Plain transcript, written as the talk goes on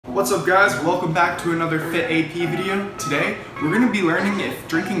What's up guys, welcome back to another Fit AP video. Today, we're going to be learning if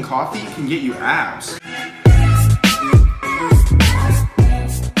drinking coffee can get you abs.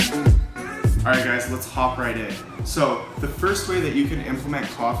 Alright guys, let's hop right in. So, the first way that you can implement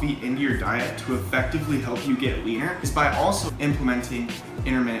coffee into your diet to effectively help you get leaner is by also implementing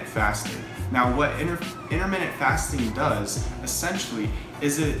intermittent fasting. Now what intermittent fasting does, essentially,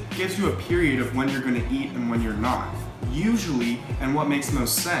 is it gives you a period of when you're going to eat and when you're not. Usually, and what makes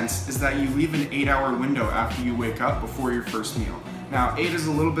most sense, is that you leave an 8-hour window after you wake up before your first meal. Now 8 is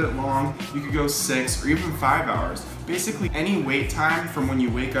a little bit long, you could go 6 or even 5 hours. Basically any wait time from when you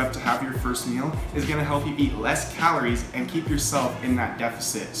wake up to have your first meal is going to help you eat less calories and keep yourself in that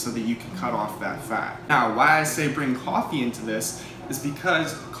deficit so that you can cut off that fat. Now why I say bring coffee into this is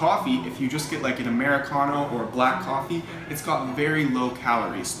because coffee, if you just get like an Americano or a black coffee, it's got very low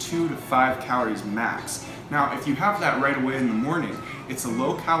calories, 2 to 5 calories max. Now if you have that right away in the morning, it's a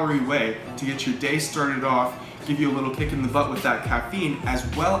low calorie way to get your day started off, give you a little kick in the butt with that caffeine, as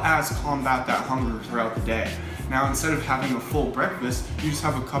well as combat that hunger throughout the day. Now instead of having a full breakfast, you just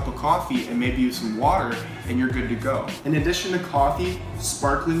have a cup of coffee and maybe some water and you're good to go. In addition to coffee,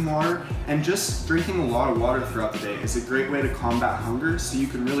 sparkling water, and just drinking a lot of water throughout the day is a great way to combat hunger, so you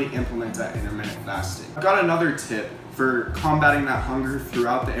can really implement that intermittent fasting. I've got another tip for combating that hunger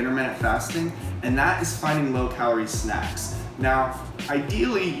throughout the intermittent fasting, and that is finding low-calorie snacks. Now,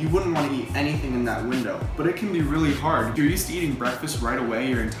 ideally, you wouldn't want to eat anything in that window, but it can be really hard. If you're used to eating breakfast right away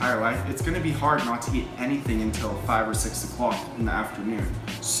your entire life, it's going to be hard not to eat anything until 5 or 6 o'clock in the afternoon.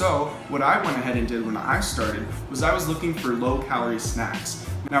 So, what I went ahead and did when I started was I was looking for low-calorie snacks.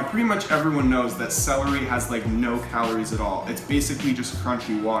 Now, pretty much everyone knows that celery has like no calories at all. It's basically just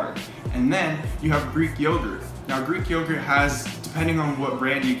crunchy water. And then you have Greek yogurt. Now, Greek yogurt has, depending on what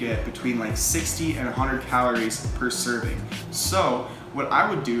brand you get, between like 60 and 100 calories per serving. So what I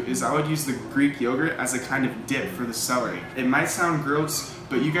would do is I would use the Greek yogurt as a kind of dip for the celery. It might sound gross,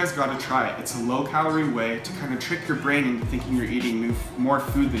 but you guys gotta try it. It's a low calorie way to kind of trick your brain into thinking you're eating more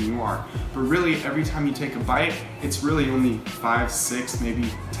food than you are. But really, every time you take a bite, it's really only 5, 6, maybe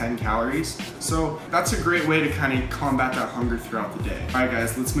 10 calories. So that's a great way to kind of combat that hunger throughout the day. Alright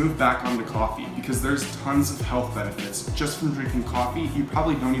guys, let's move back onto coffee, because there's tons of health benefits just from drinking coffee you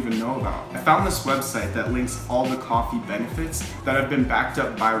probably don't even know about. I found this website that links all the coffee benefits that have been backed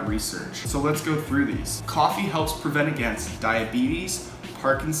up by research. So let's go through these. Coffee helps prevent against diabetes,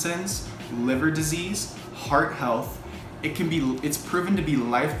 Parkinson's, liver disease, heart health. It's proven to be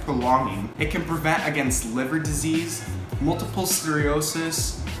life prolonging. It can prevent against liver disease, multiple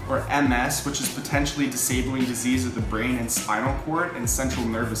sclerosis, or MS, which is potentially disabling disease of the brain and spinal cord and central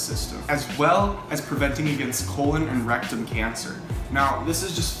nervous system, as well as preventing against colon and rectum cancer. Now, this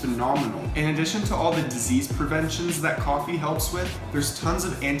is just phenomenal. In addition to all the disease preventions that coffee helps with, there's tons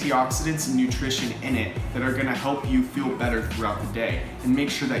of antioxidants and nutrition in it that are gonna help you feel better throughout the day and make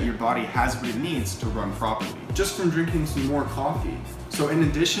sure that your body has what it needs to run properly, just from drinking some more coffee. So in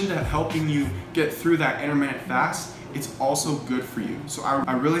addition to helping you get through that intermittent fast, it's also good for you. So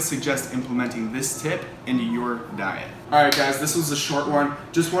I really suggest implementing this tip into your diet. Alright guys, this was a short one.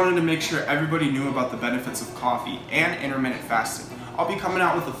 Just wanted to make sure everybody knew about the benefits of coffee and intermittent fasting. I'll be coming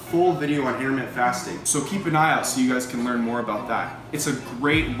out with a full video on intermittent fasting, so keep an eye out so you guys can learn more about that. It's a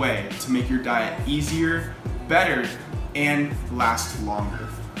great way to make your diet easier, better, and last longer.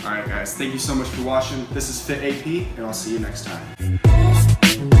 Alright guys, thank you so much for watching. This is Fit AP, and I'll see you next time.